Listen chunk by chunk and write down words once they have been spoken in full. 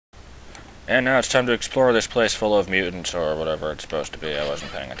And now it's time to explore this place full of mutants or whatever it's supposed to be. I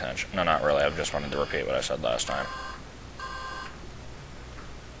wasn't paying attention. No, not really. I just wanted to repeat what I said last time.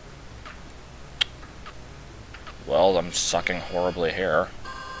 Well, I'm sucking horribly here.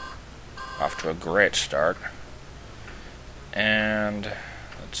 Off to a great start. And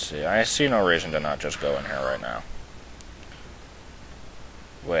let's see. I see no reason to not just go in here right now.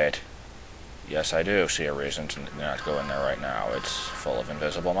 Wait. Yes, I do see a reason to not go in there right now. It's full of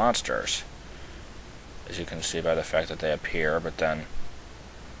invisible monsters. As you can see by the fact that they appear, but then...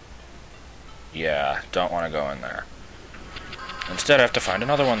 yeah, don't want to go in there. Instead, I have to find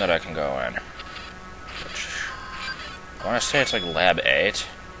another one that I can go in. Which... I want to say it's like Lab 8.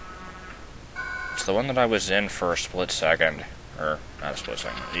 It's the one that I was in for a split second. Or, not a split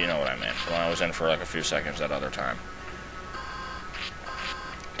second, you know what I mean. The one I was in for like a few seconds that other time.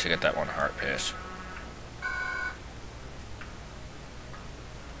 To get that one heart piece.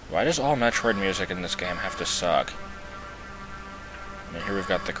 Why does all Metroid music in this game have to suck? I mean, here we've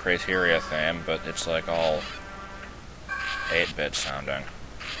got the Criteria theme, but it's like all 8-bit sounding.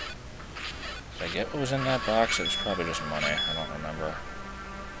 Did I get what was in that box? It was probably just money. I don't remember.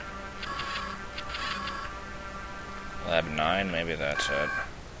 Lab 9, maybe that's it.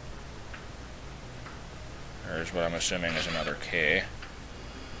 There's what I'm assuming is another key.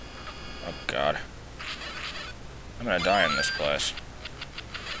 Oh god. I'm gonna die in this place.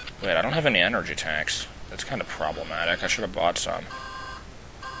 Wait, I don't have any energy tanks. That's kind of problematic. I should have bought some.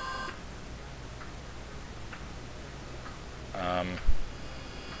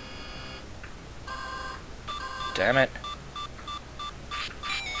 Damn it.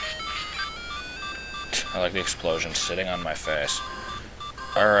 I like the explosion sitting on my face.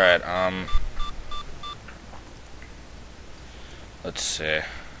 Alright, let's see.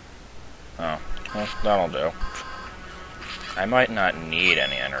 Oh, well, that'll do. I might not need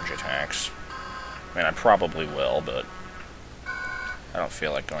any energy tanks. I mean, I probably will, but I don't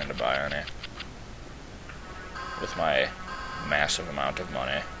feel like going to buy any. With my massive amount of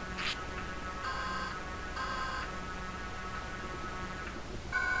money.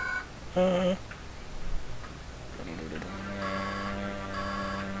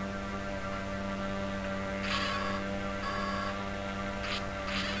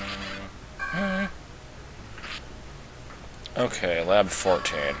 Okay, Lab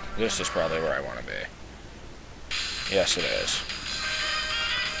 14. This is probably where I want to be. Yes, it is.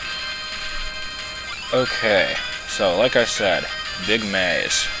 Okay, so like I said, big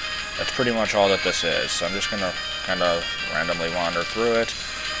maze. That's pretty much all that this is. So I'm just gonna kind of randomly wander through it.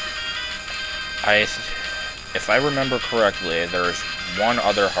 If I remember correctly, there's one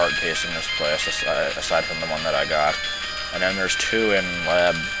other heart piece in this place, aside from the one that I got. And then there's 2 in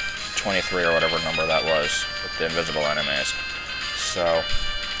Lab 23 or whatever number that was, with the invisible enemies. So,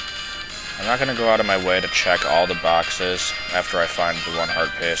 I'm not going to go out of my way to check all the boxes after I find the one heart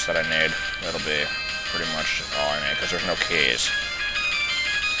piece that I need. That'll be pretty much all I need, because there's no keys.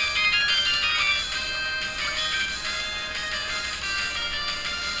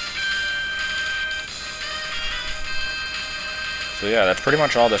 So yeah, that's pretty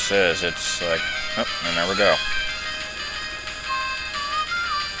much all this is. It's like, oh, and there we go.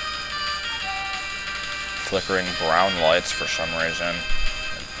 Flickering brown lights for some reason.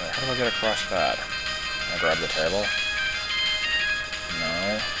 How do I get across that? Can I grab the table?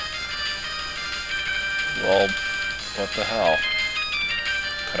 No. Well, what the hell?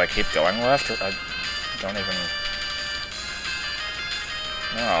 Could I keep going left? Or I don't even...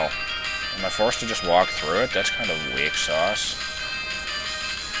 No. Am I forced to just walk through it? That's kind of weak sauce.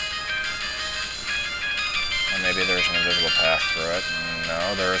 Or maybe there's an invisible path through it.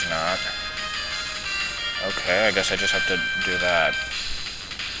 No, there is not. Okay, I guess I just have to do that.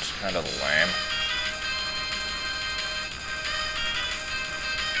 It's kind of lame.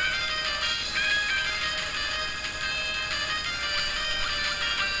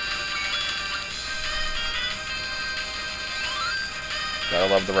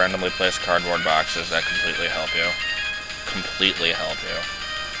 Gotta love the randomly placed cardboard boxes that completely help you. Completely help you.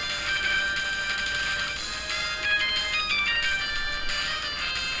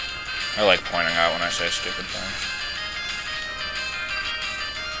 I like pointing out when I say stupid things.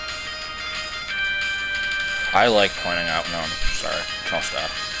 I like pointing out... No, I'm sorry. I'll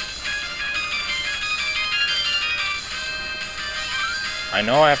stop. I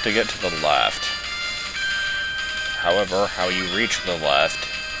know I have to get to the left. However, how you reach the left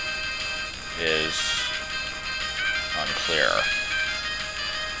is unclear.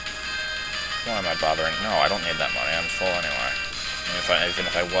 Why am I bothering? No, I don't need that money. I'm full anyway. Even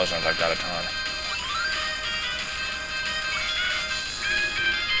if I wasn't, I've got a ton.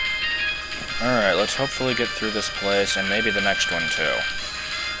 Alright, let's hopefully get through this place, and maybe the next one too.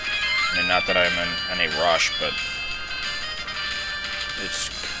 I mean, not that I'm in any rush, but it's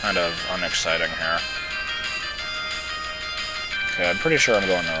kind of unexciting here. Okay, I'm pretty sure I'm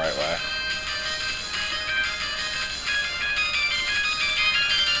going the right way.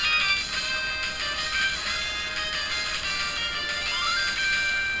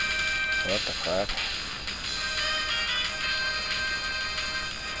 What the crap?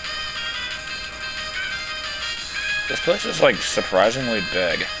 This place is, like, surprisingly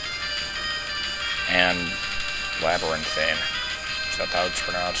big. And labyrinthine. Is that how it's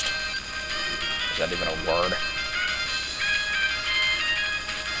pronounced? Is that even a word?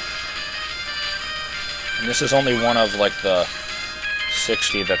 And this is only one of, like, the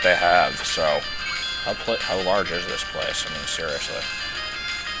 60 that they have, so how large is this place? I mean, seriously.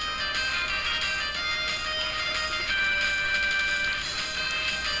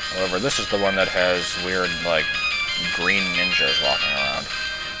 However, this is the one that has weird, like, green ninjas walking around.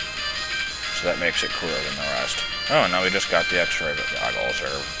 So that makes it cooler than the rest. Oh, now we just got the X-ray goggles,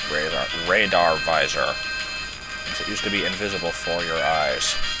 or radar visor. Since it used to be invisible for your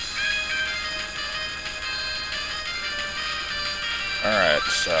eyes. Alright,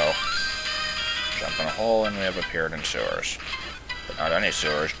 so jump in a hole and we have appeared in sewers. But not any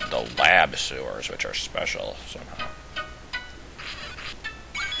sewers, the lab sewers, which are special somehow.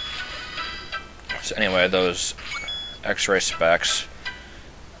 So anyway, those X-ray specs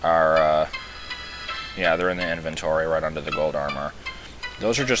are, yeah, they're in the inventory right under the gold armor.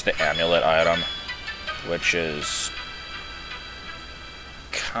 Those are just the amulet item, which is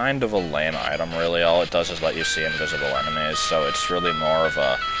kind of a lame item, really. All it does is let you see invisible enemies, so it's really more of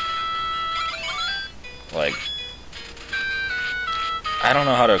a, like, I don't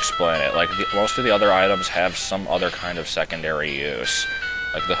know how to explain it. Like, most of the other items have some other kind of secondary use.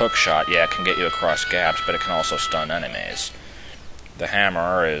 Like the hook shot, yeah, it can get you across gaps, but it can also stun enemies. The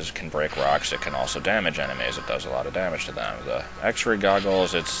hammer can break rocks, it can also damage enemies, it does a lot of damage to them. The X-ray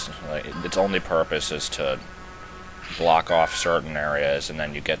goggles, its only purpose is to block off certain areas, and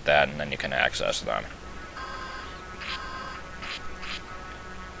then you get that, and then you can access them.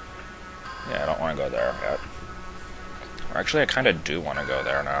 Yeah, I don't want to go there yet. Or actually, I kind of do want to go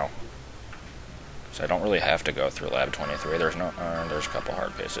there now. So I don't really have to go through Lab 23. There's a couple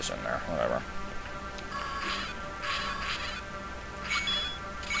hard pieces in there. Whatever.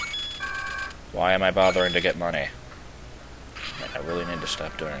 Why am I bothering to get money? I really need to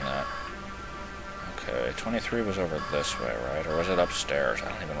stop doing that. Okay, 23 was over this way, right? Or was it upstairs?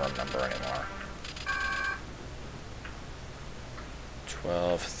 I don't even remember anymore.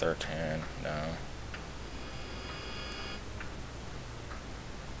 12, 13, no.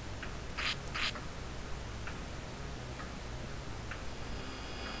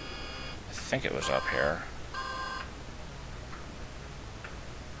 I think it was up here.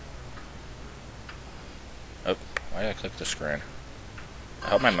 Oh, why did I click the screen? I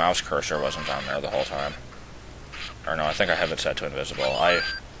hope my mouse cursor wasn't on there the whole time. Or no, I think I have it set to invisible. I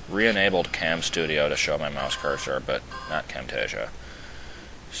re-enabled Cam Studio to show my mouse cursor, but not Camtasia.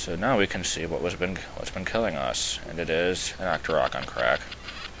 So now we can see what's been killing us, and it is an Octorok on crack.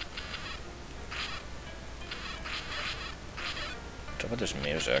 What's up with this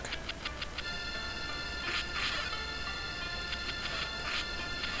music?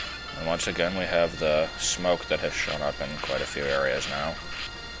 And once again, we have the smoke that has shown up in quite a few areas now.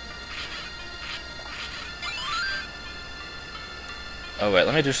 Oh wait,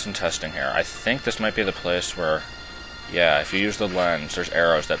 let me do some testing here. I think this might be the place where, yeah, if you use the lens, there's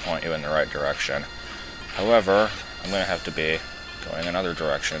arrows that point you in the right direction. However, I'm going to have to be going in other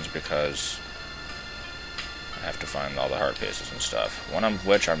directions because I have to find all the heart pieces and stuff. One of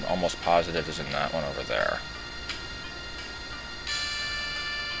which I'm almost positive is in that one over there.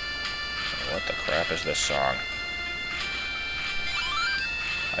 What the crap is this song?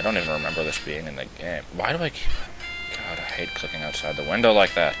 I don't even remember this being in the game. Why do I keep... God, I hate clicking outside the window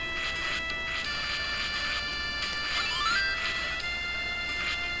like that.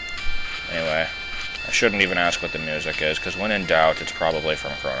 Anyway, I shouldn't even ask what the music is, because when in doubt, it's probably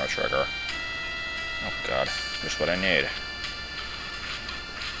from Chrono Trigger. Oh god, just what I need.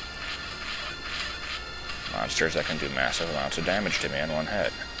 Monsters that can do massive amounts of damage to me in one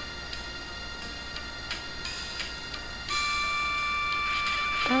hit.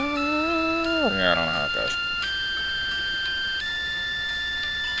 Yeah, I don't know how it goes.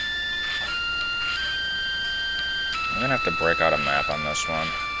 I'm gonna have to break out a map on this one.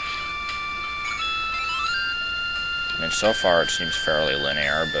 I mean, so far it seems fairly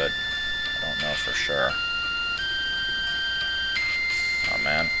linear, but I don't know for sure. Oh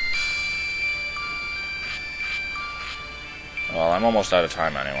man. Well, I'm almost out of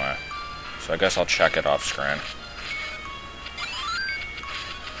time anyway, so I guess I'll check it off screen.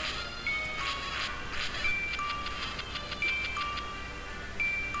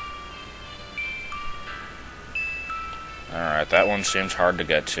 Alright, that one seems hard to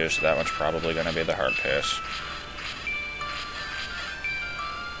get to, so that one's probably going to be the hard pace.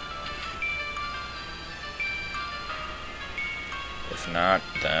 If not,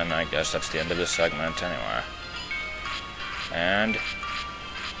 then I guess that's the end of this segment anyway. And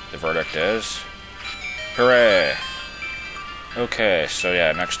the verdict is... hooray! Okay, so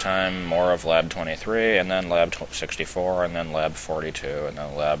yeah, next time more of Lab 23, and then Lab 64, and then Lab 42, and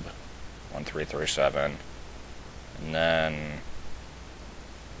then Lab 1337, and then...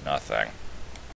 nothing.